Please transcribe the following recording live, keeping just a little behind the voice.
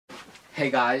Hey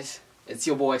guys, it's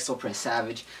your boy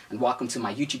sweet&savage and welcome to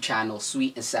my YouTube channel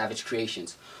Sweet and Savage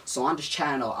Creations. So on this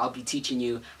channel I'll be teaching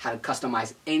you how to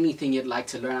customize anything you'd like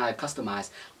to learn how to customize,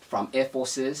 from Air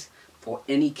Forces for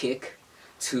any kick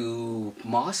to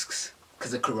masks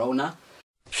because of Corona.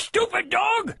 Stupid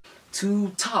dog!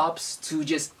 To tops, to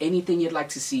just anything you'd like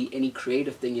to see, any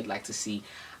creative thing you'd like to see.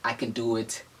 I can do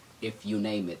it if you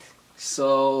name it.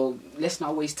 So let's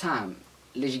not waste time.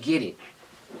 Let's get it.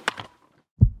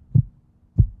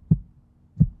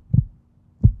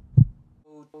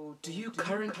 Do you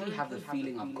currently have the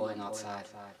feeling of going outside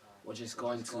or just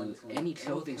going to any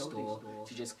clothing store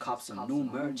to just cop some new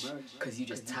merch because you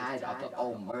just tired of the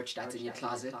old merch that's in your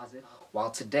closet? Well,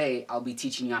 today I'll be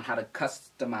teaching you on how to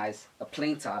customize a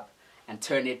plain top and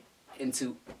turn it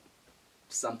into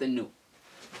something new.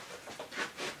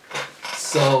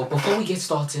 So before we get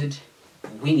started,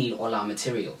 we need all our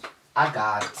materials. I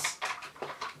got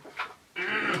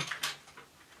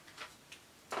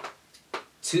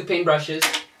 2 paintbrushes,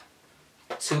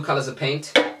 2 colors of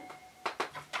paint,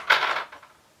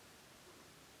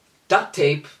 duct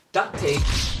tape,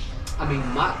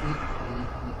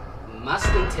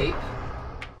 masking tape,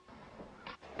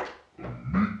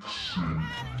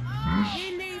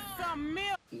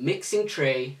 mixing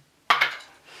tray,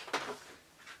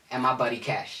 and my buddy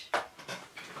Cash.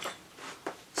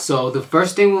 So the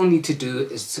first thing we'll need to do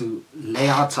is to lay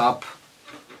our top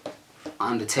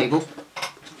on the table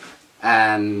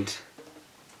and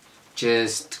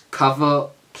just cover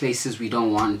places we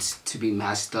don't want to be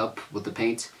messed up with the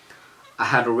paint. I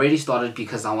had already started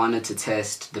because I wanted to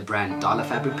test the brand Dollar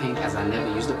Fabric paint, as I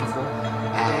never used it before,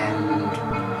 and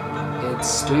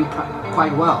it's doing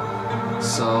quite well.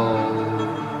 So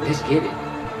let's get it.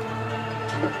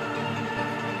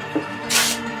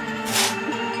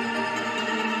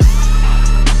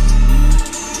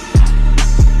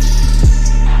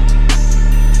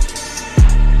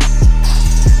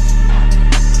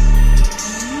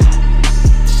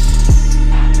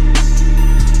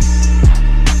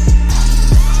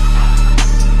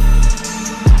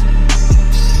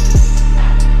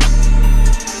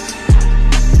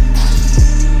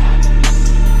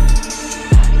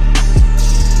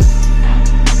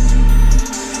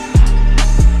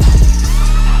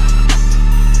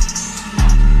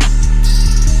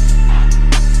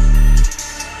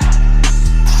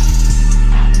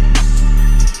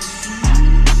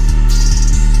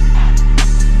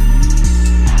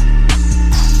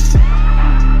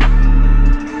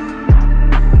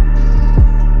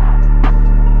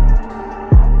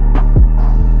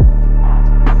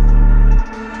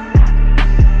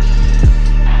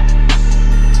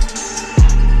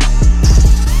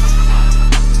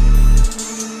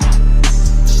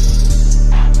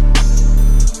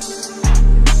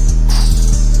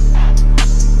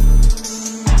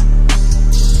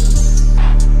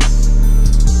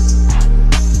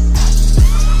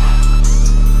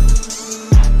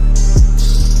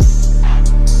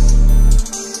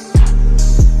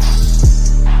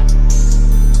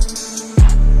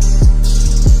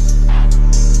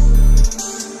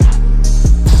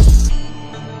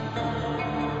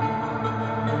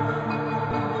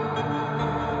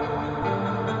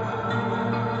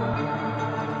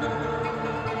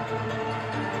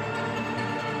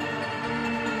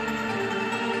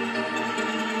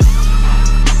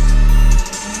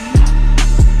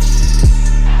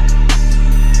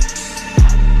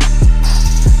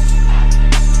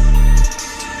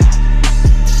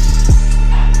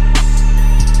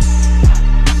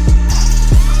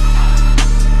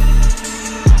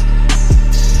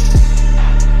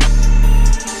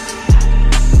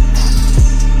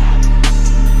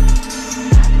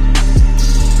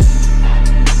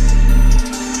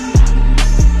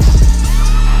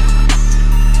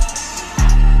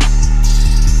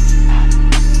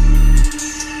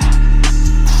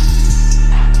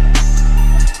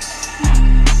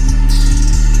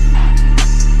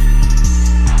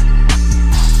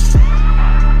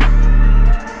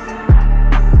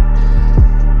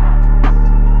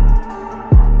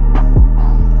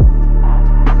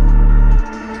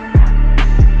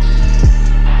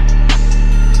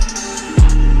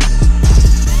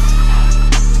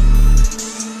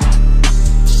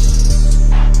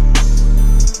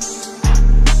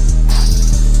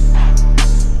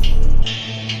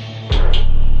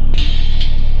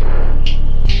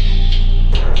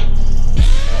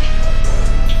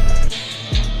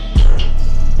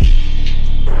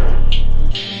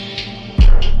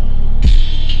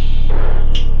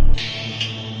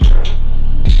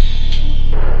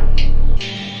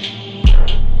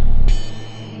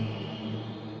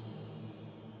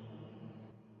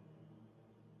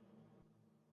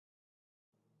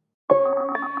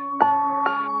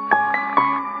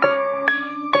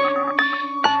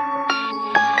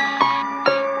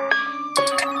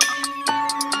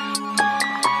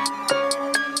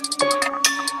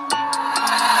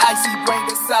 She bring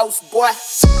the sauce, boy.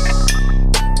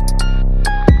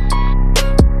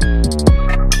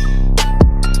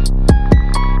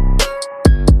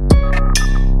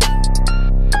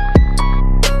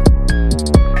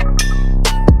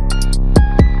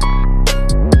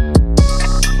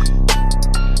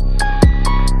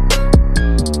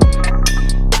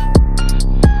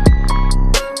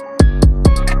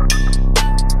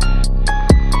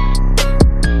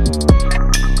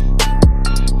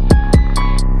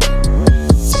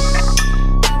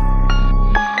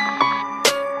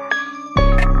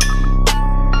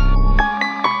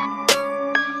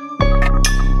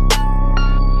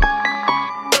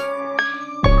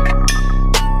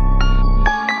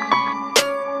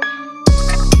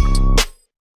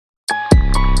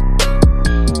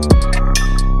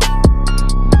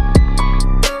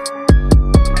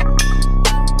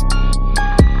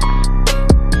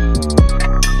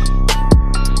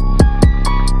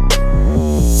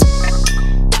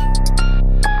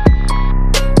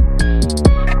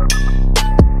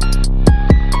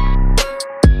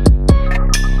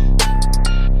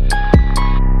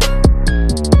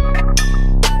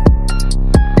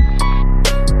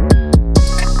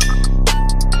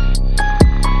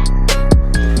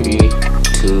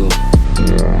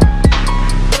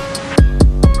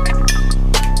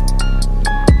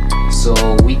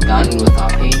 So we done with our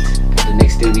paint. The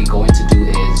next thing we're going to do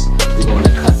is we're going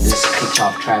to cut this picture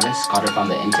of Travis, got it from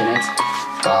the internet,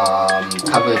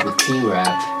 cover it with cling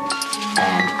wrap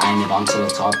and iron it onto the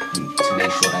top to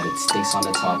make sure that it sticks on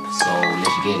the top. So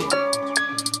let's get it.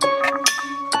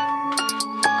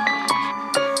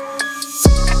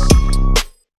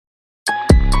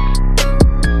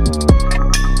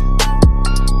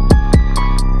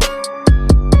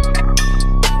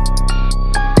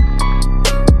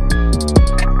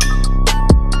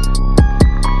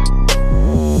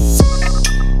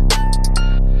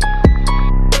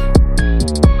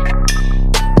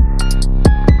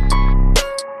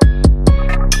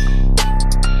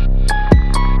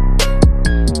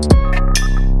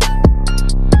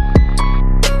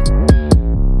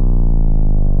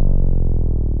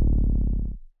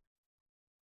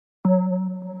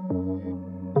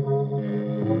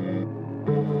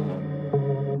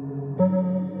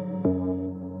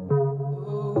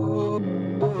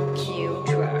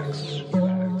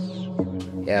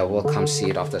 Yeah, we'll come see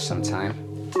it after some time.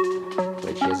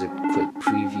 But here's a quick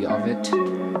preview of it.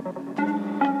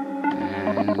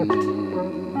 And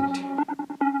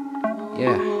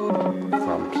yeah,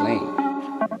 from playing.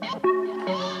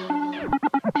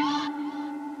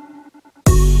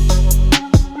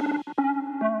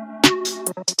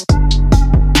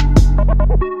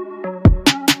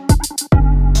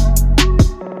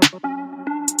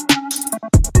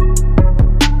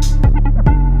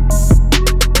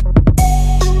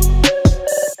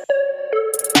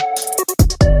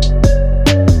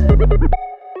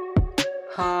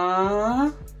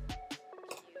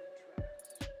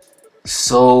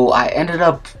 So I ended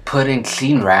up putting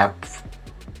clean wrap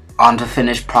on the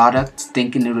finished product,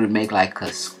 thinking it would make like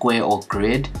a square or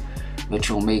grid, which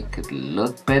will make it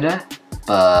look better,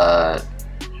 but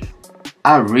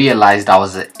I realized I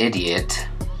was an idiot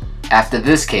after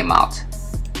this came out.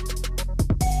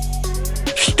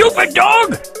 Stupid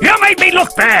dog! You made me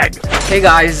look bad! Hey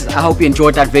guys, I hope you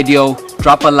enjoyed that video.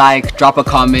 Drop a like, drop a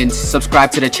comment,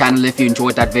 subscribe to the channel if you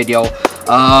enjoyed that video.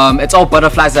 It's all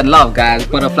butterflies and love, guys.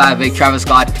 Butterfly Vic, Travis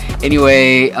Scott.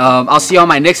 Anyway, I'll see you on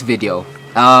my next video.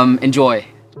 Enjoy.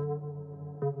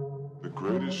 The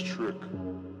greatest trick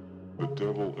the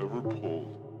devil ever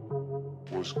pulled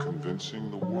was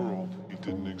convincing the world he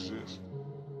didn't exist.